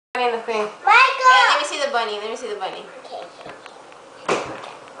bunny. Let me see the bunny. Okay.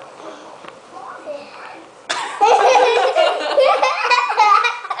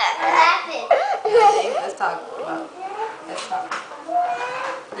 Let's talk.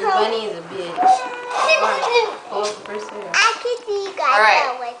 This bunny is a bitch. Hold the first cereal. I can see you guys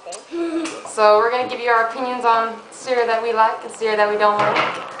Alright. with it. So we're going to give you our opinions on cereal that we like and cereal that we don't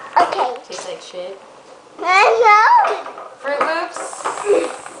like. Okay. Tastes like shit. I know. Fruit Loops,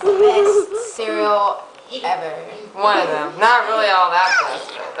 Best cereal ever. one of them. Not really all that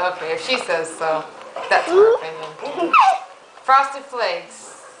best, but okay, if she says so, that's her opinion. Frosted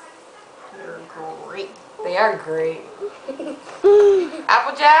Flakes, They're great. they are great.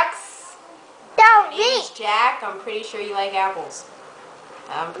 Apple Jacks, Don't My name is eat. Jack. I'm pretty sure you like apples.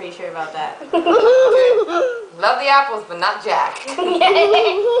 I'm pretty sure about that. love the apples, but not Jack.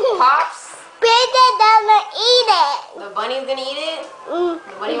 Pops, Baby doesn't eat it. The bunny's gonna eat it. The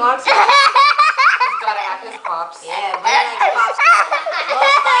bunny wants it. he's gotta have his Pops. Yeah, bunny likes pops.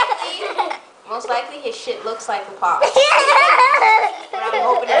 Most likely his shit looks like the pops. But I'm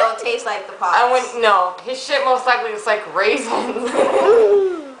hoping it don't taste like the pops. I wouldn't, no, his shit most likely looks like raisins.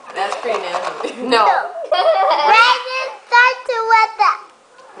 That's pretty nasty. No. Raisin starts to with the.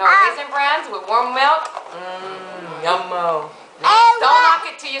 No, Raisin Brans with warm milk. Yummo. And Don't knock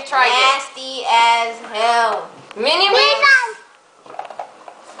it till you try it. Nasty as hell. Mini Wheats.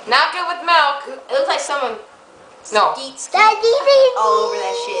 Not good with milk. It looks like someone No. skeet all all over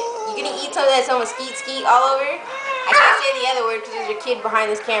that shit. You gonna eat something that someone skeet all over? I can't say the other word because there's your kid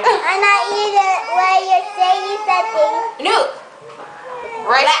behind this camera. I'm not eating where you're saying something. No.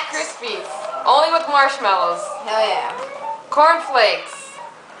 Rice Relax. Krispies. Only with marshmallows. Hell yeah. Cornflakes.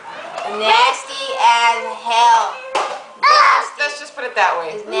 Nasty as hell. Let's just put it that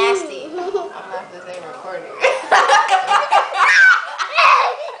way. It's nasty. I'm not gonna say recording.